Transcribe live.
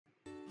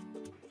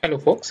Hello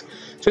folks.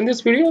 So in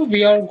this video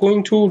we are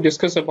going to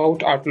discuss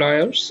about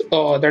outliers,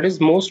 that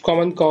is most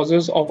common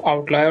causes of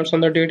outliers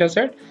on the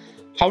dataset,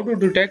 how to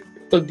detect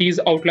these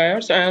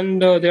outliers, and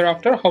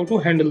thereafter how to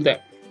handle them.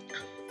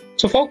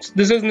 So folks,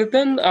 this is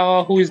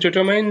Nitin, who is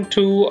determined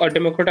to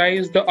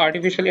democratize the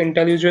artificial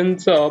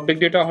intelligence, big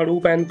data,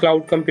 Hadoop and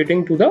cloud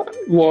computing to the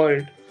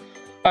world.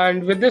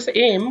 And with this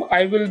aim,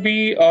 I will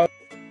be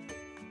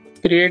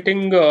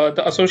creating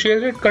the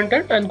associated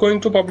content and going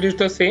to publish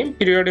the same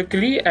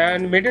periodically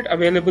and made it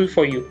available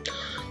for you.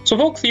 So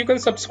folks, you can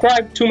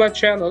subscribe to my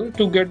channel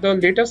to get the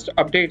latest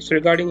updates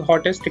regarding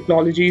hottest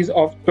technologies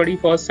of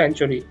 21st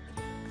century.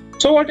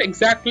 So what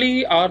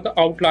exactly are the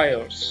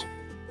outliers?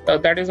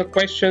 That is a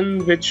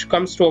question which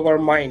comes to our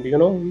mind,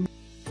 Well,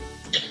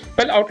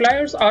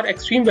 outliers are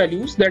extreme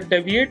values that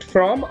deviate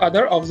from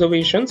other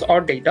observations or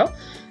data.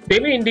 They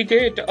may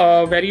indicate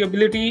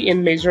variability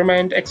in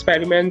measurement,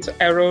 experiments,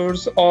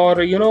 errors, or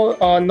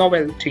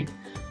novelty.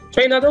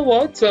 So, in other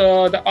words,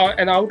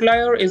 an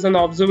outlier is an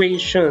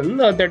observation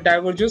that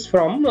diverges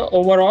from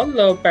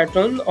overall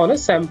pattern on a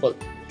sample.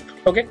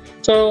 Okay,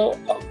 so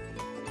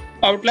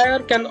outlier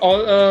can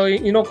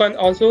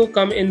also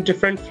come in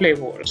different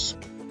flavors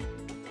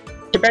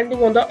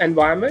depending on the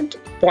environment.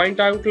 Point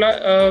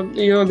outlier,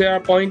 there are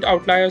point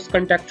outliers,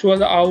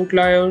 contextual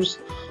outliers,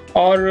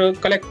 or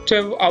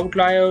collective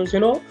outliers.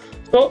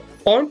 So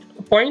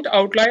point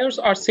outliers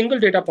are single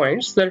data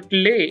points that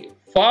lay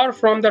far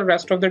from the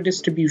rest of the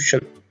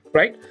distribution,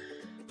 right?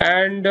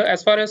 And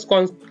as far as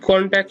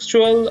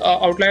contextual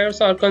outliers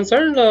are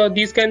concerned,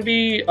 these can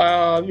be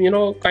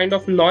kind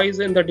of noise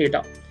in the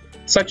data,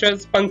 such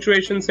as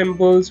punctuation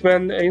symbols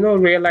when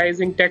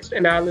realizing text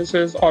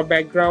analysis, or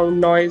background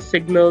noise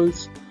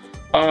signals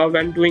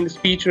when doing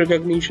speech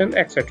recognition,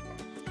 etc.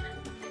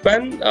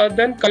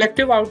 Then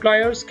collective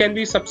outliers can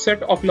be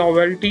subset of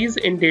novelties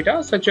in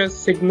data, such as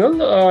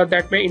signal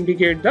that may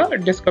indicate the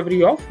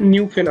discovery of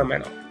new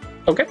phenomena.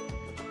 Okay.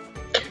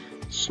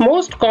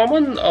 Most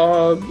common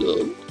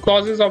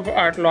causes of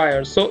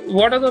outliers. So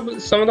what are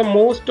some of the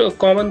most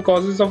common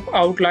causes of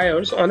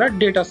outliers on a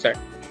data set?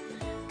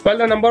 Well,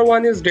 the number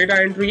one is data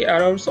entry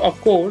errors,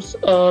 of course,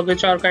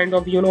 which are kind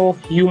of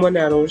human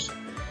errors.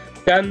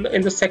 Then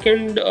in the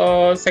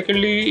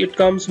secondly, it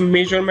comes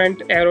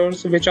measurement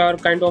errors, which are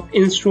kind of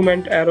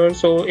instrument errors.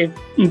 So if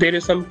there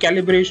is some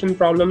calibration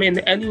problem in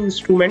any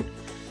instrument,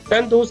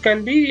 then those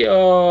can be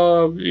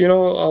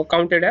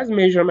counted as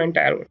measurement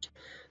errors.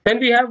 Then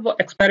we have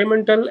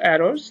experimental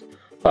errors,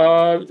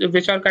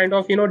 which are kind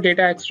of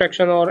data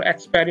extraction or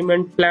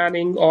experiment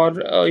planning,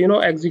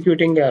 or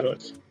executing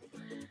errors.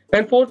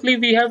 And fourthly,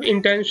 we have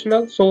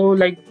intentional, so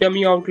like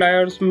dummy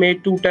outliers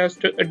made to test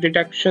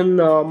detection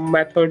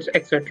methods,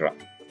 etc.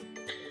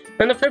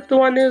 Then the fifth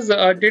one is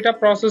data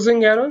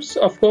processing errors,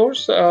 of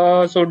course,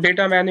 so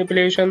data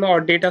manipulation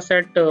or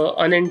dataset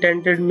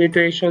unintended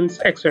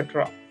mutations,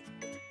 etc.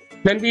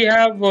 Then we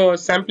have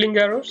sampling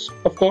errors,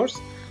 of course,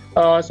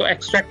 so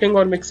extracting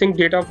or mixing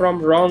data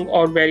from wrong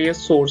or various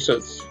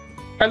sources.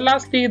 And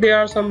lastly, there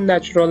are some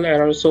natural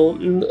errors. So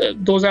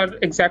those are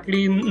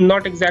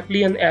not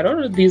exactly an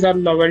error. These are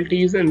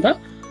novelties in the.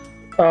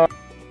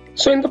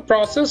 So in the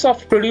process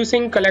of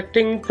producing,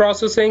 collecting,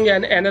 processing,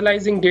 and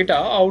analyzing data,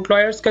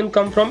 outliers can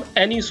come from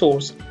any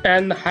source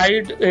and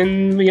hide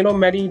in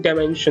many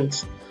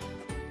dimensions.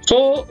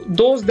 So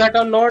those that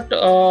are not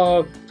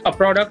a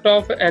product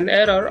of an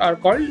error are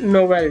called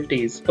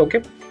novelties.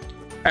 Okay.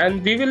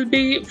 And we will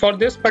be, for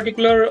this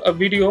particular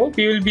video,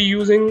 we will be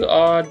using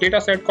a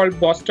data set called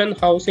Boston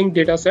housing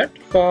dataset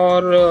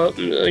for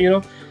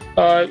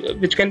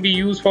which can be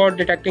used for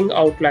detecting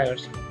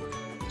outliers.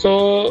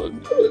 So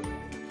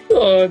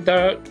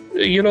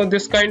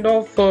this kind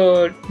of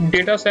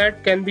data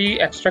set can be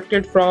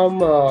extracted from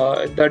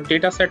the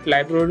dataset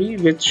library,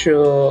 which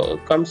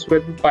comes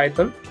with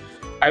Python.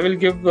 I will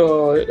give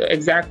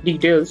exact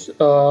details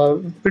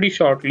pretty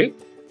shortly.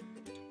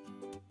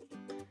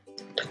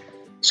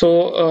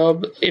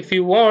 So if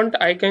you want,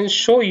 I can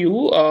show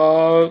you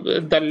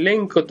the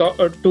link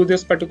to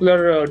this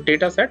particular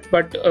data set,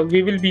 but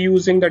we will be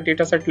using the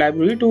dataset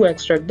library to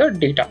extract the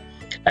data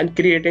and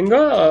creating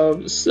a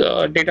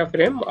data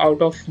frame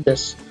out of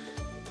this.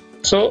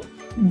 So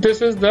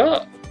this is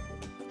the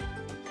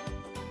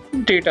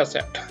data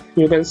set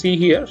you can see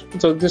here.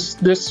 So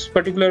this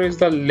particular is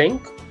the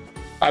link.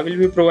 I will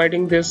be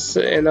providing this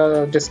in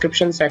a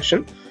description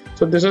section.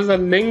 So this is a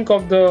link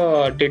of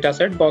the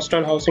dataset,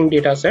 Boston housing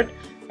dataset,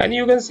 and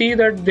you can see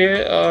that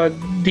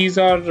these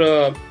are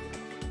the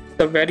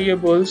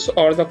variables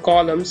or the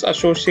columns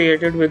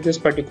associated with this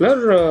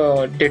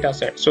particular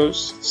dataset. So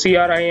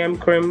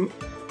CRIM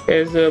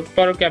is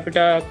per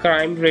capita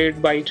crime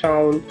rate by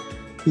town.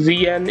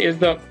 ZN is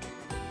the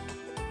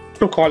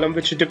column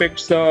which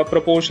depicts the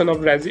proportion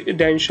of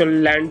residential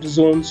land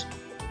zones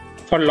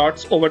for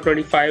lots over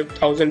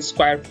 25,000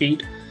 square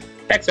feet,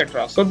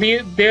 etc. So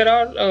there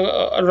are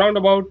around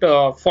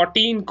about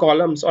 14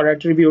 columns or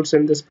attributes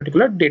in this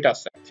particular data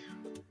set.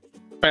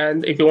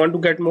 And if you want to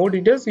get more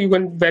details, you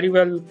can very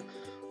well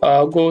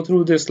go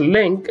through this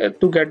link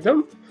to get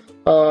them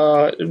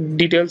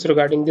details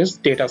regarding this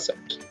data set.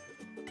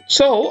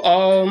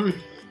 So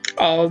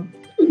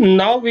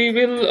now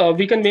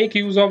we can make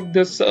use of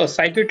this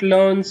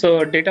scikit-learn's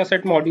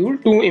dataset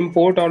module to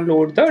import or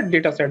load the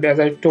dataset, as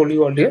I told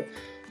you earlier.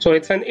 So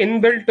it's an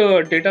inbuilt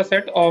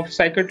dataset of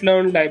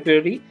scikit-learn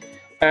library.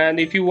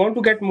 And if you want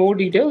to get more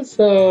details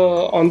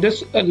on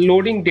this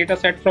loading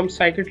dataset from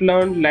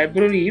scikit-learn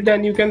library,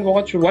 then you can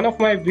watch one of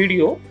my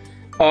video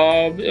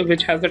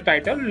which has the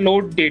title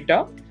Load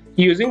Data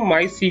Using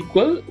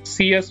MySQL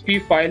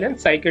CSV File and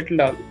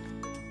Scikit-learn.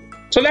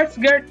 So let's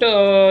get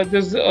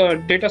this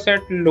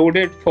dataset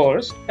loaded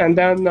first, and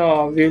then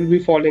we will be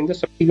following the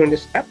subsequent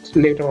steps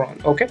later on.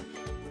 Okay.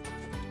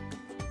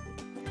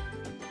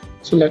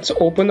 So let's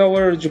open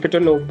our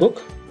Jupyter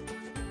notebook.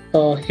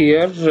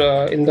 Here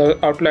in the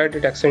outlier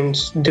detection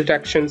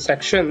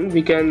section,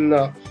 we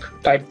can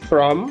type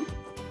from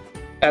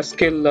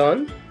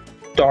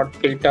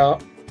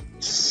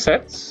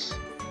sklearn.datasets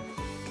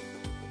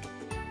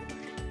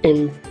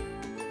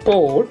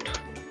import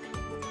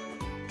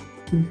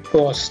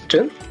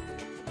Boston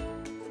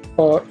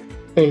or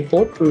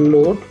import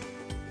load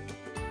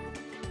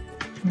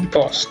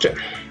Boston.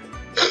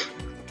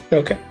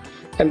 Okay,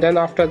 and then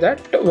after that,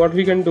 what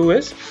we can do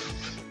is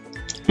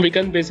we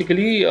can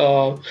basically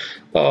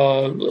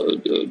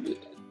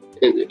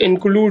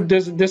include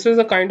this. This is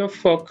a kind of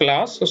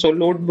class. So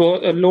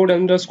load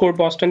underscore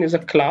Boston is a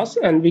class,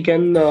 and we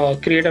can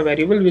create a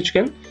variable which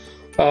can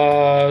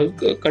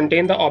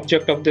contain the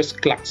object of this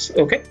class.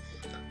 Okay,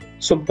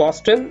 so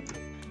Boston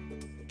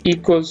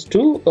equals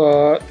to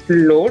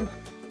load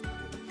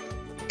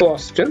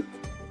Boston,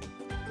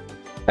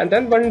 and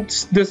then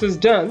once this is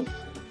done,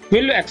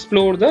 we'll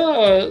explore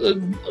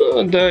the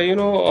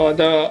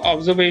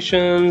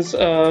observations,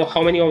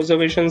 how many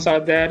observations are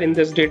there in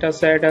this data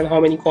set and how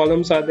many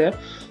columns are there.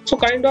 So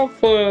kind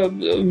of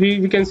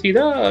we can see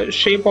the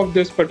shape of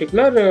this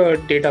particular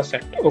data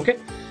set. Okay,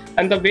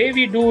 and the way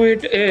we do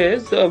it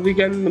is we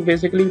can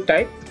basically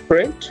type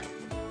print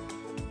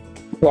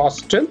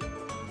Boston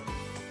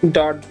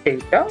dot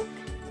data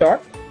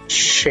dot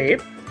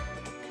shape.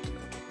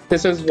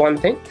 This is one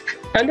thing,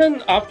 and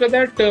then after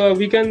that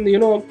we can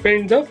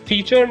print the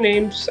feature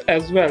names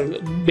as well,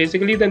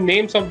 basically the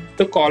names of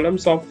the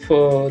columns of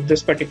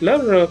this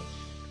particular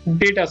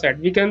data set.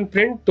 We can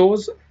print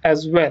those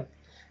as well,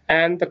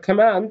 and the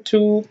command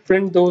to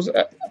print those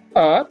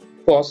are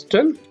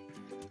Boston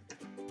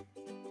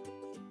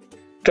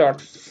dot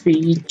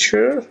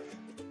feature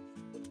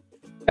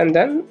and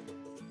then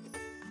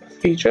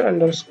feature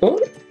underscore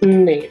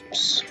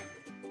names.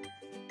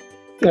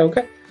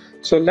 Okay,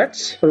 so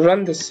let's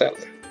run this cell.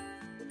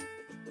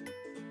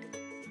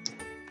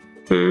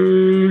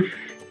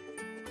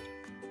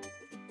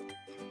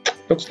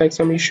 Looks like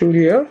some issue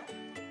here.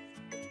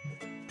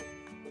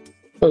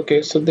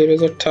 Okay, so there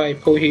is a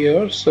typo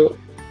here, so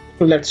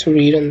let's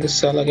rerun this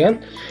cell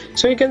again.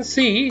 So you can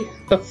see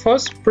the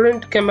first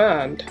print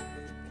command,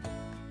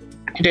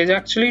 it is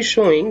actually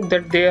showing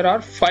that there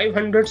are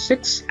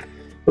 506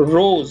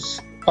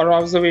 rows or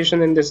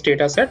observation in this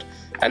data set,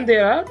 and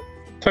there are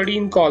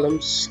 13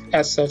 columns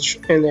as such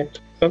in it.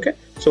 Okay,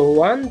 so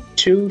 1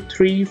 2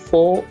 3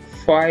 4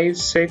 5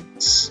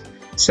 6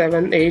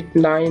 7 8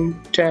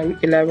 9 10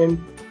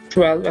 11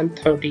 12 and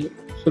 13.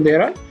 So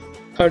there are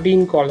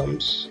 13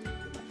 columns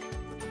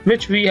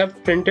which we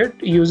have printed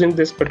using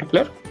this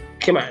particular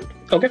command.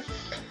 Okay,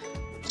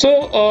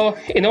 so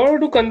in order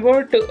to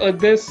convert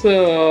this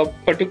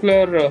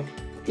particular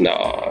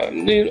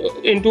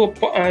into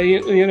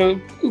a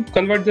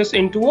convert this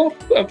into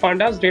a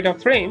pandas data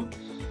frame,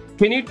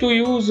 we need to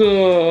use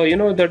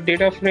the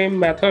data frame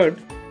method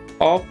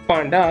of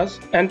pandas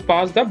and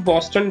pass the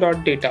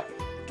boston.data.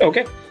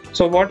 Okay,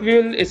 so what we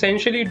will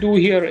essentially do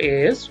here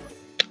is,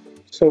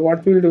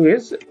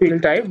 we'll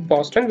type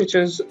Boston, which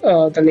is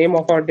the name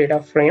of our data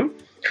frame.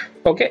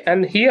 Okay,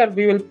 and here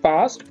we will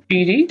pass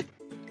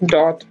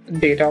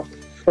pd.data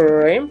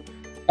frame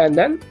and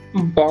then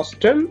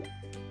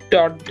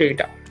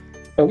Boston.data.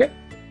 Okay,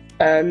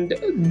 and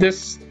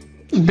this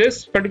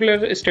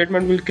particular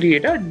statement will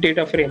create a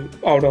data frame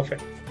out of it.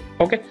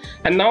 Okay,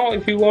 and now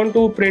if you want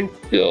to print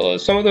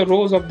some of the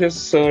rows of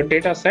this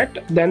data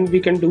set, then we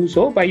can do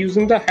so by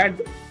using the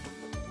head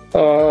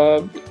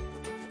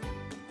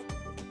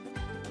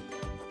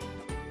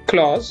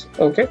clause.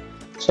 Okay,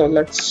 so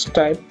let's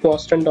type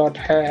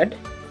Boston.head,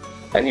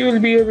 and you will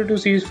be able to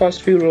see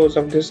first few rows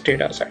of this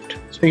data set.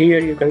 So here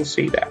you can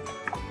see that,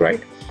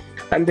 right?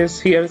 And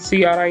this here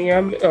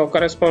CRIM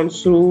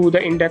corresponds to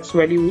the index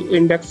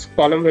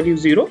column value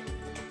 0.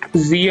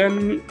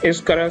 ZN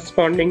is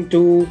corresponding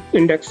to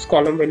index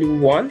column value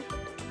 1.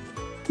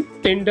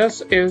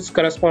 Indus is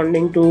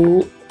corresponding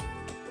to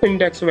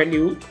index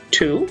value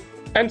 2,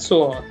 and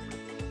so on.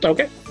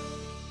 Okay.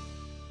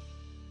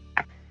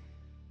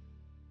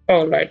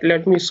 All right,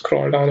 let me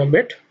scroll down a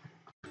bit.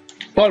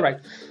 All right,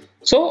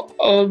 so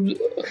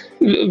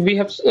we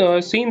have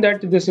seen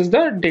that this is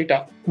the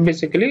data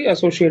basically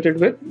associated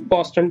with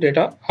Boston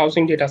data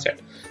housing data set.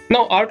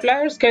 Now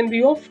outliers can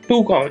be of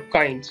two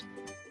kinds.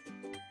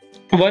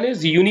 One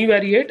is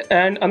univariate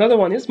and another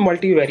one is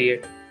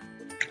multivariate.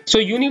 So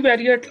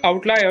univariate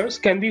outliers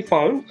can be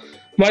found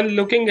when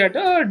looking at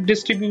a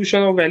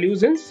distribution of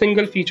values in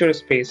single feature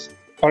space.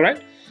 All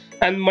right,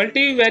 and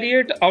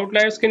multivariate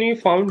outliers can be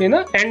found in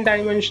a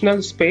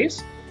n-dimensional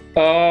space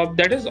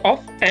that is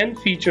of n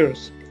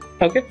features.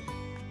 Okay,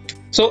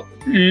 so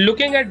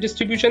looking at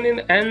distribution in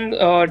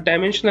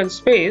n-dimensional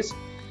space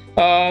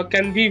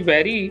can be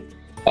very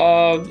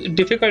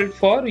difficult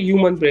for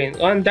human brain,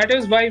 and that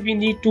is why we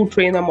need to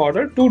train a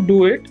model to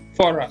do it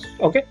for us.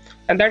 Okay,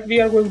 and that we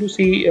are going to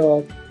see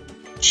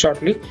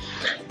shortly.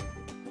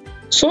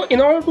 So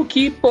in order to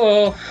keep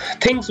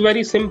things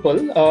very simple,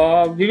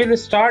 we will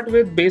start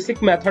with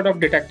basic method of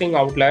detecting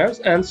outliers,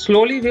 and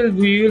slowly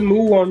we will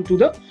move on to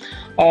the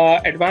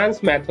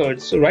advanced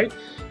methods, right?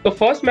 The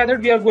first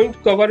method we are going to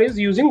cover is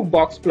using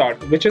box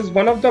plot, which is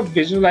one of the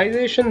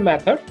visualization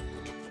method.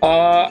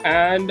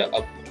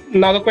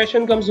 Now the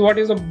question comes, what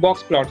is a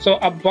box plot? So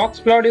a box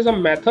plot is a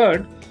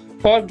method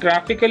for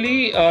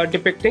graphically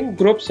depicting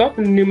groups of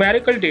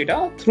numerical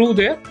data through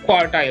their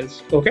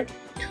quartiles. Okay,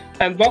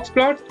 and box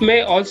plot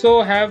may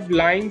also have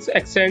lines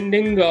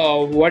extending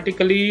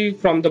vertically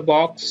from the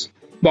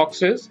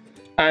boxes,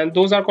 and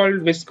those are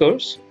called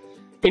whiskers,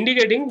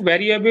 indicating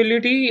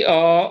variability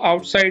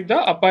outside the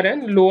upper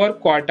and lower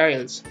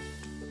quartiles.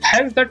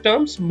 Hence the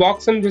terms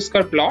box and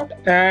whisker plot.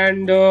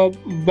 And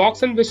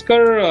box and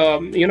whisker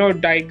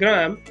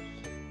diagram,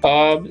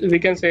 we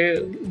can say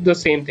the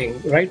same thing,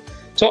 right?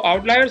 So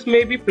outliers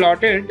may be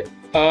plotted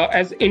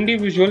as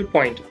individual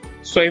point.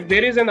 So if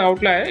there is an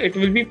outlier, it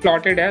will be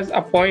plotted as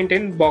a point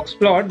in box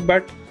plot,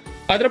 but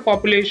other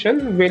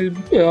population will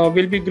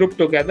be grouped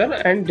together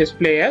and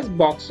display as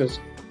boxes.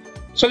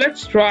 So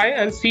let's try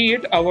and see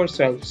it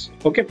ourselves.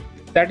 Okay,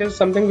 that is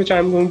something which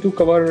I'm going to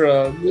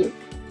cover.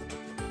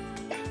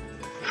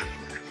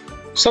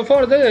 So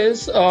for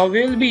this,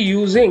 we will be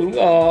using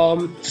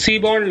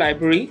Seaborn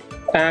library,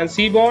 and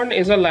Seaborn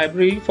is a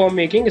library for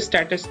making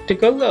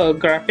statistical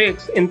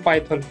graphics in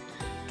Python.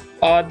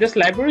 This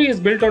library is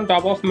built on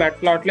top of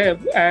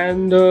Matplotlib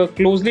and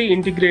closely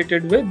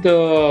integrated with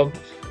the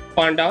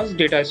Pandas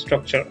data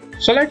structure.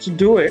 So let's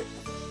do it.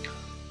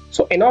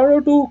 So in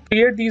order to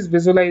create these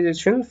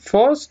visualizations,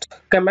 first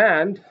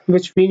command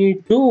which we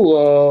need to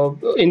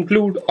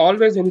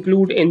always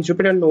include in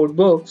Jupyter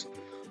notebooks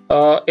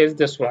is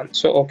this one.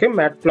 So okay,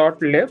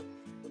 matplotlib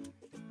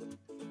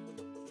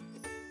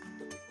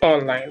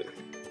online.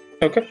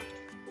 Okay,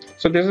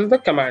 so this is the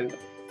command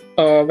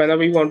whenever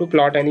we want to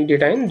plot any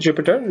data in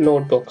Jupyter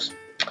notebooks.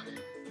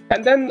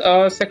 And then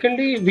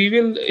secondly, we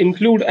will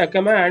include a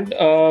command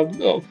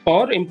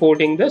for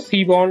importing the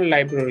Seaborn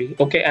library.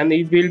 Okay, and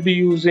we will be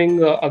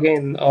using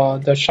again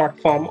the short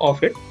form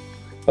of it.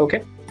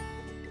 Okay,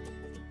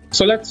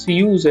 so let's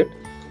use it.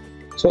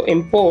 So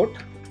import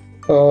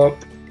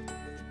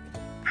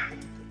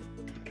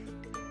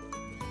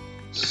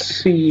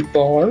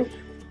Seaborn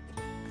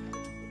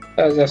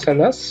as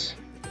SNS,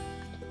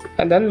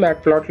 and then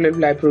matplotlib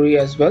library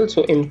as well.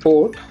 So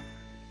import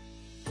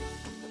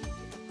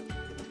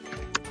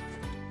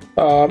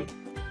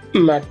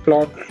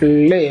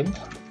matplotlib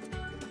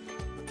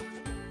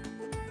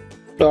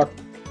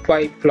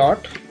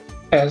 .pyplot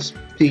as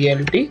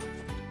plt,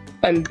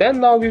 and then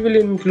now we will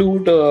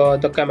include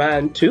the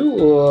command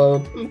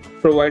to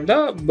provide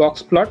the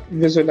box plot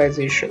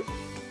visualization.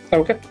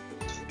 Okay,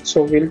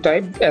 so we'll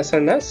type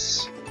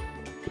SNS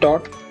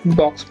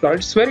box plot.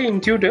 It's very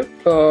intuitive,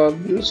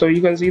 so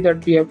you can see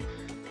that we have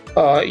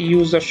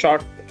used a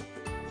short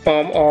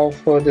form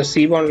of the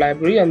Seaborn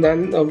library, and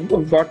then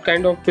what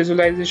kind of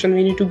visualization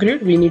we need to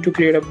create. We need to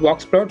create a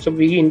box plot, so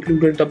we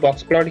included the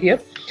box plot here.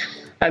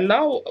 And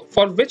now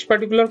for which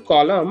particular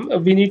column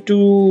we need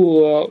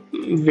to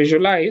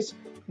visualize,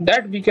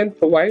 that we can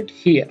provide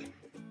here.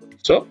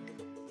 So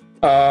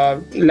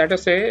let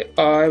us say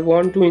I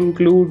want to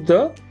include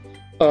the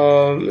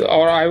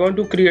or I want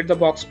to create the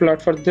box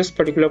plot for this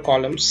particular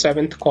column,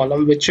 7th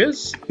column, which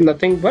is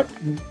nothing but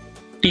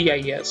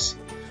DIS.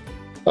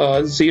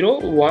 0,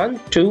 1,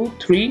 2,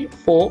 3,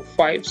 4,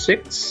 5,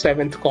 6,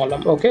 7th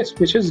column. Okay,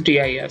 which is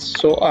DIS.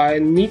 So I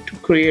need to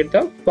create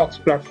the box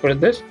plot for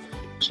this.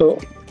 So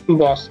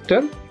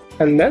Boston,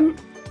 and then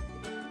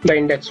the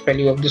index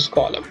value of this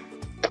column.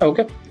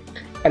 Okay,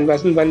 and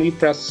when we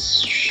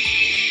press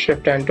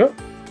shift enter,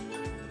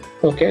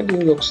 okay, it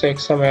looks like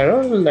some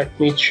error. Let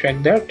me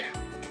check that.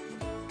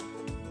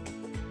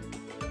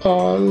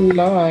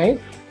 Online.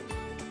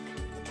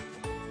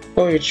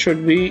 Oh, it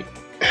should be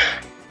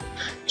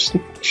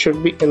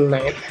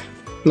inline,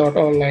 not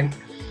online.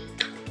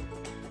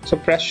 So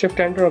press shift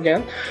enter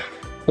again.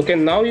 Okay,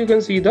 now you can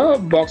see the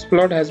box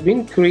plot has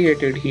been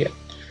created here.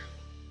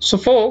 So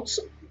folks,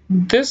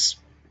 this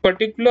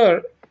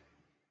particular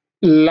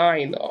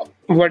line,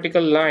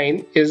 vertical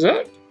line, is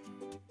a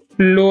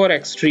lower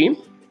extreme.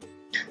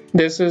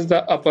 This is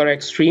the upper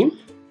extreme.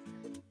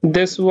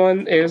 This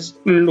one is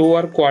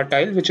lower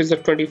quartile, which is the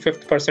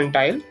 25th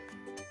percentile.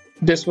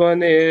 This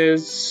one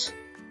is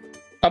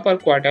upper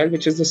quartile,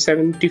 which is the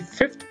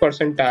 75th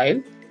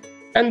percentile,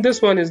 and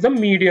this one is the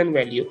median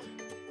value.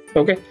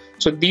 Okay,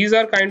 So these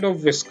are kind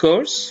of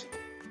whiskers.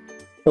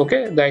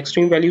 Okay, the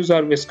extreme values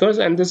are whiskers,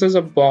 and this is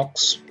a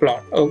box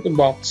plot. Okay,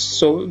 box.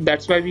 So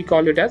that's why we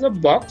call it as a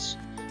box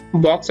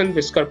and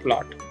whisker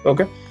plot.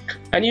 Okay,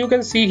 and you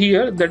can see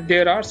here that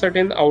there are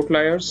certain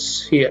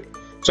outliers here.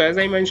 So as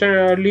I mentioned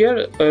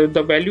earlier,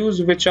 the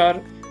values which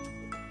are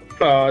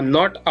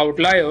not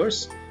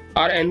outliers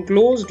are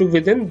enclosed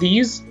within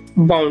these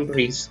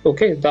boundaries.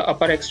 Okay, the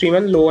upper extreme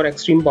and lower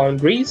extreme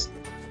boundaries,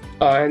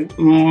 and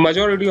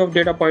majority of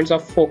data points are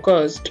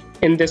focused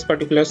in this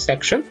particular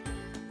section,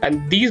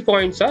 and these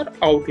points are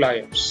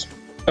outliers.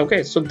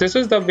 Okay, so this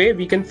is the way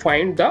we can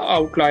find the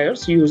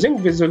outliers using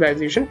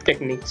visualization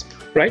techniques,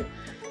 right?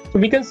 So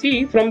we can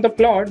see from the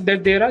plot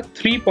that there are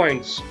 3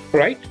 points,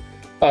 right?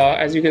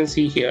 As you can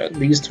see here,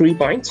 these 3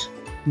 points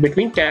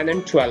between 10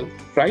 and 12,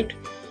 right?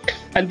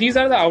 And these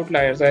are the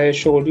outliers I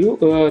told you,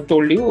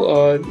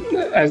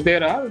 as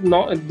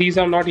these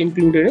are not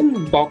included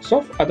in box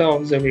of other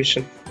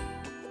observation.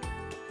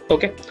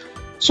 Okay,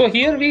 so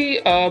here we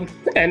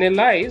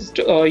analyzed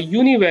a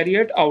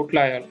univariate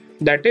outlier.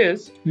 That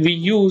is, we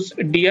use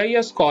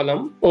DIS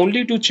column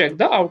only to check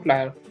the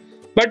outlier,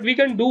 but we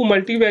can do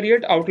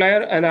multivariate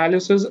outlier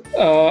analysis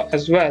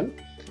as well.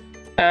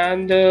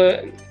 And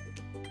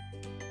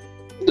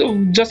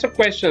just a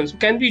question, so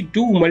can we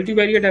do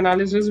multivariate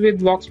analysis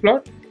with box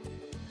plot?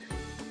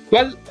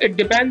 Well, it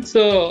depends.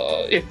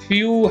 If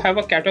you have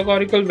a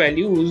categorical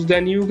values,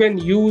 then you can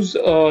use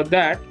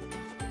that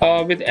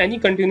with any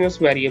continuous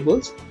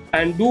variables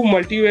and do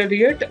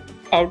multivariate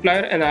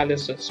outlier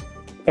analysis.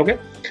 Okay,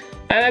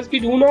 and as we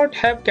do not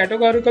have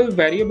categorical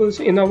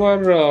variables in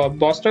our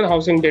Boston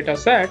housing data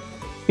set,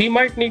 we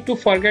might need to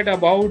forget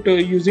about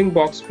using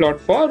box plot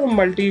for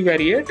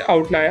multivariate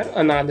outlier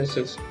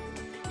analysis.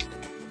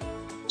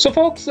 So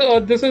folks,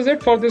 this is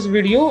it for this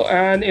video,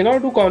 and in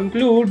order to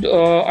conclude,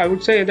 I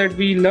would say that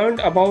we learned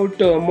about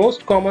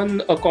most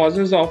common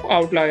causes of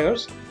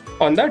outliers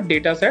on the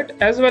data set,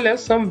 as well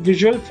as some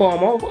visual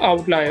form of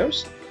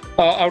outliers,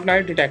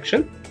 outlier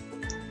detection,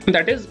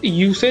 that is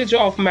usage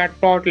of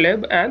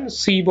matplotlib and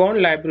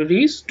seaborn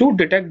libraries to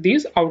detect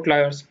these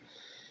outliers.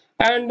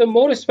 And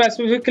more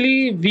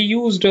specifically, we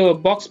used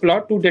box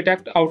plot to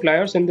detect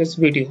outliers in this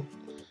video.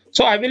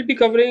 So I will be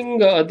covering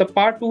the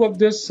part 2 of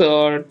this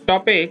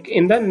topic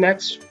in the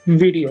next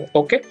video.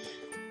 Okay,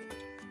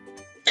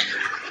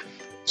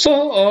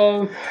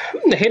 so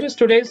here is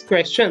today's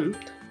question.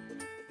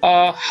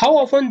 How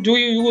often do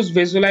you use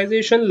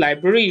visualization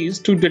libraries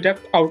to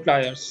detect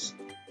outliers?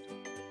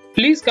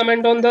 Please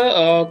comment on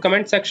the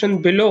comment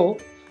section below.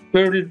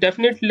 We will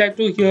definitely like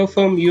to hear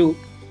from you.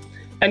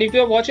 And if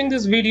you are watching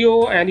this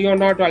video and you are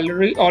not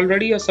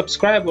already a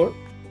subscriber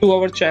to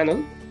our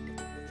channel,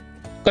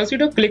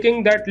 consider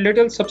clicking that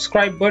little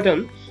subscribe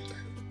button,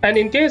 and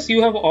in case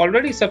you have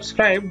already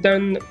subscribed,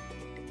 then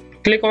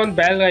click on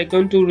bell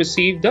icon to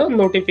receive the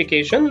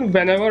notification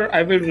whenever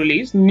I will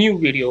release new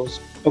videos.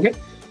 Okay,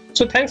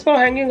 so thanks for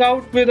hanging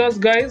out with us,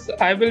 guys.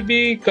 I will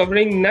be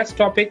covering next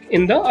topic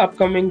in the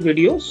upcoming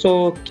video,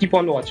 so keep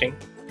on watching.